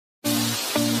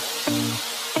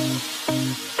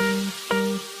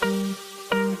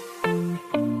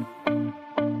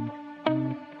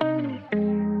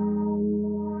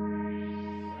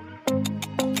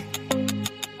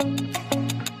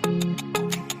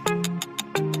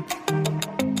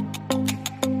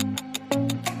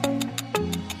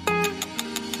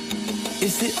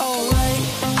Is it alright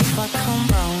if I come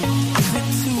round? Is it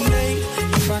too late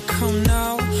if I come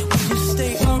now? Would you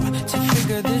stay up to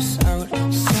figure this out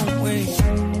some way?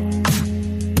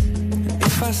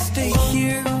 If I stay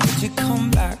here, would you come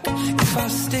back? If I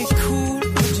stay cool,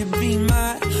 would you be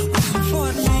mad? Would you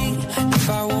want me if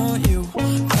I want you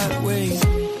that way?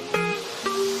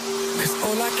 Cause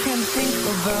all I can think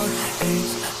about is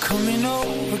coming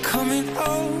over, coming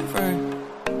over.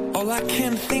 All I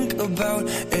can think about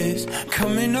is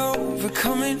coming over,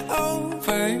 coming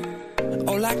over.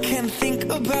 All I can think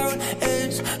about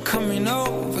is coming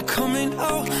over, coming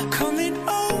over, coming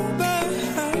over.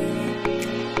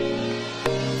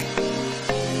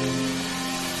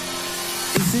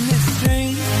 Isn't it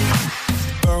strange?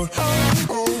 Oh, oh,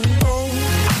 oh, oh.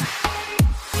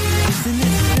 Isn't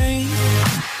it strange?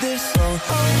 This, oh,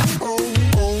 oh, oh,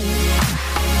 oh.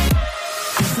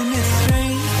 Isn't it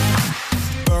strange?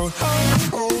 Oh, oh,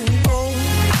 oh, oh.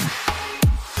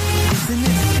 Isn't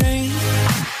it strange?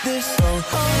 This, oh,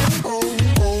 oh, oh,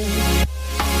 oh.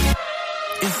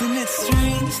 Isn't it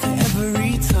strange that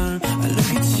every time I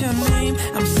look at your name,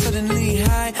 I'm suddenly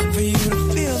high? For you to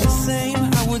feel the same,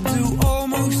 I would do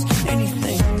almost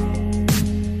anything.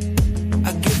 I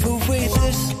give away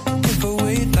this, give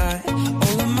away that.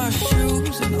 All of my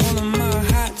shoes and all of my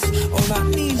hats. All I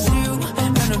need is you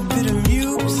and a bit of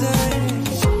music.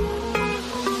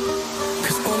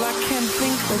 Cause all I can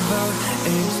think about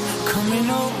is coming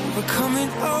over,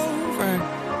 coming over.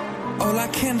 All I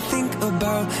can think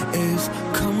about is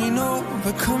coming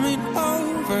over, coming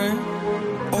over.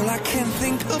 All I can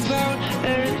think about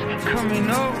is coming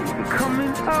over, coming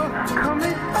over,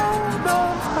 coming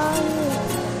over.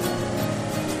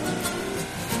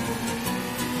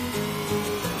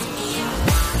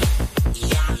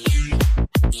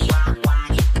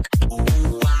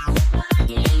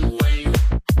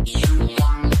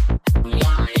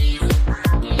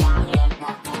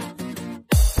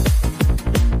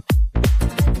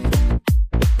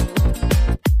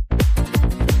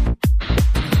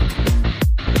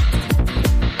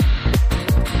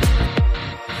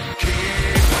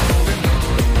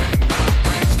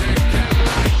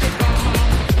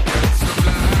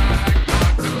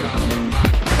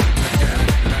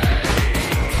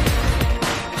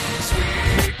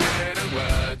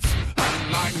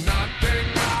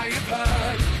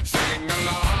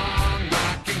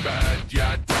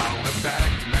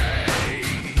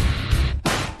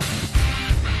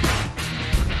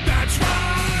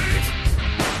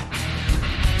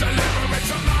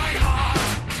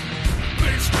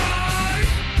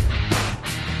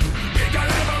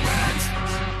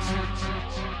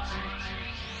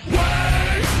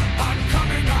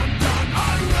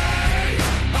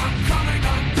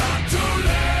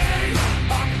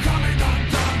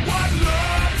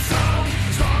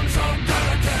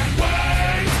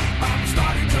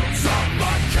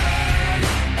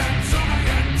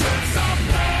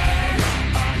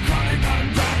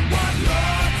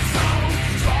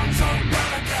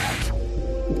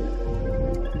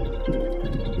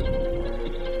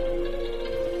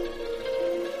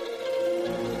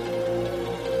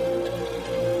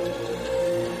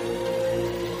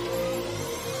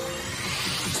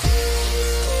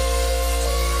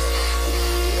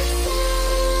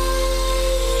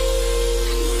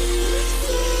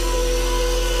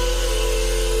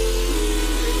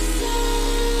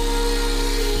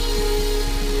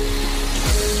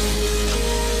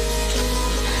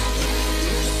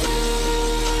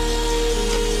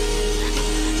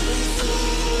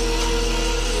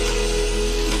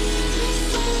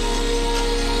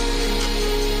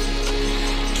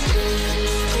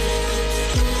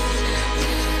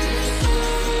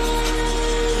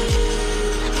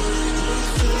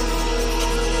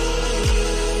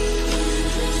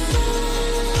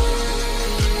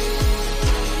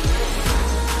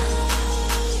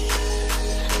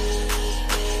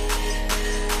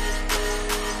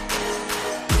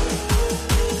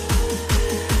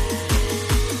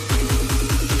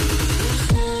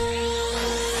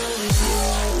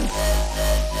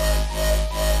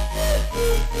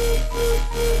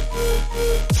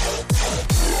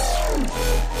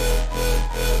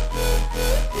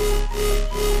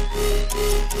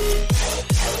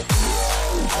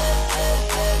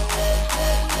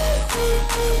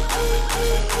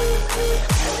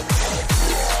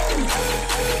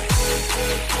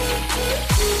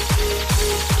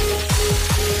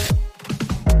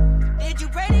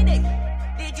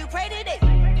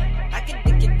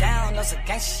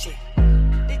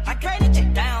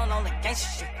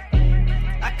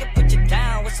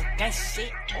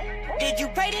 Did you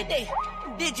pray today?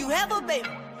 Did you have a baby?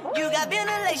 You got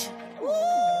ventilation. Woo!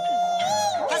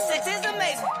 Her sex is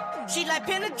amazing. She like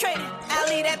penetrating. I'll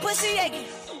leave that pussy aching.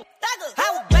 I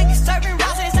was banking, serving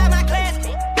rocks inside my class.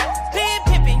 Pin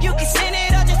pimping, you can send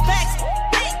it or just fax it.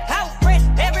 I was fresh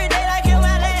every day like in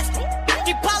my last.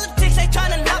 The politics, they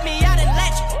tryna lock me out and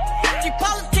latch it. The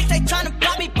politics, they tryna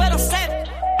block me, but I'm savage.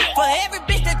 For every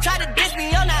bitch that try to diss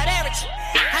me, I'm not average.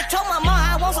 I told my mom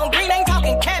I want some green, ain't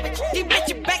talking cabbage. These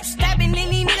bitches backstabbing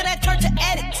any nigga that turn to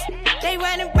addicts. They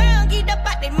running round, get up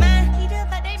out they mind.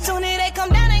 Soon as they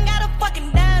come down, ain't got a fucking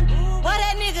dime. But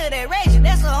that nigga that raging,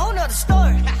 that's a whole nother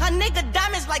story. A nigga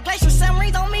diamonds like glacial, some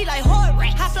rings on me like horror.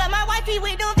 I fly my wifey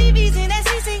with them VVs in that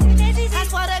CC. I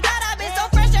swear to God, I've been so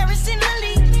fresh ever since the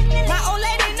league. My old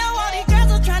lady know all these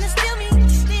girls are trying to steal me.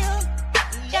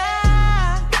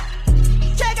 Yeah.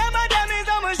 Check out my diamonds,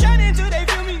 I'ma shine until they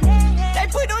feel me. They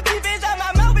put no teeth inside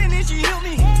my mouth and then she heal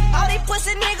me. All these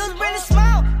pussy niggas really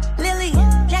small. Lily,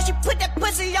 yeah, she put that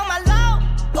pussy on my low.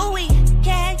 Ooh,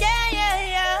 yeah, yeah, yeah,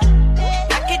 yeah.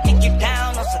 I can dig you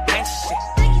down on some gangsta shit.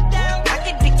 I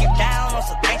can dig you down on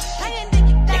some gangsta shit.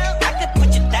 Yeah, I can put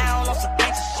you down on some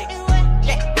gangsta shit.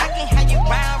 Yeah, I can have you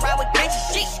round with gangsta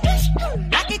shit.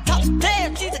 I can talk to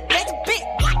damn, she's a gangsta bitch.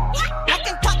 I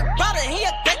can talk to brother, he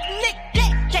a gangsta nigga.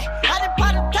 Yeah, I done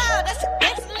bought a dog, that's a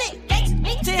gangsta lick.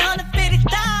 250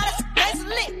 style, that's a gangsta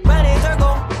lick. Ready,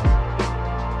 circle.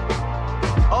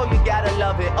 Oh, you gotta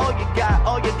love it. Oh,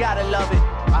 you gotta love it.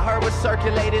 I heard what's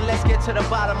circulating, let's get to the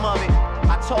bottom of it.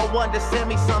 I told one to send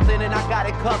me something and I got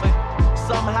it covered.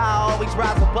 Somehow I always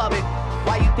rise above it.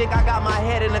 Why you think I got my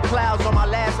head in the clouds on my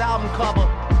last album cover?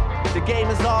 The game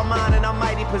is all mine and I'm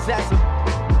mighty possessive.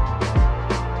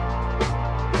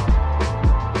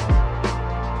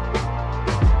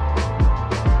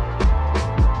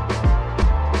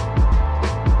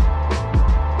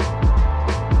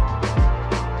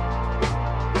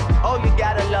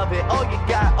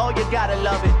 Oh, you gotta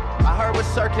love it. I heard what's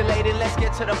circulating, let's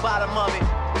get to the bottom of it.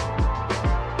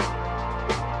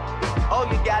 Oh,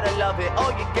 you gotta love it. Oh,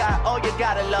 you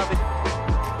gotta love it.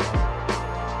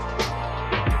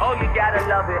 Oh, you gotta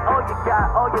love it.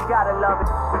 Oh, you gotta love it.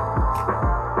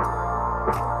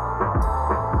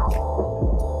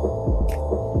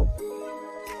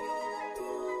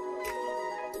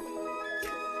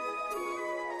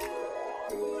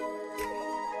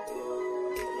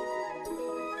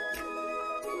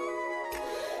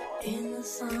 In the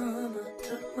summer,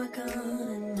 took my gun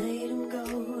and made him go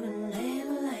to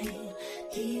Neverland.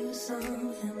 He was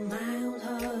something, my old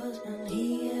husband,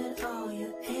 he had all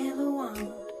you ever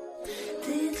want.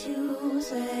 Did you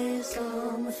say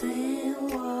something?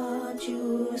 What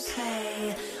you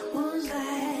say? Was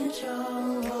that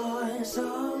your voice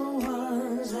or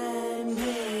was that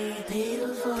me?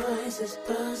 Little voices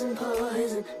buzzing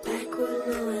poison, backward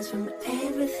noise from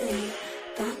everything.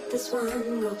 Dr.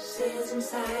 Swan says and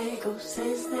Psycho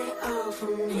says they all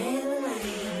from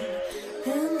Neverland.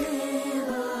 The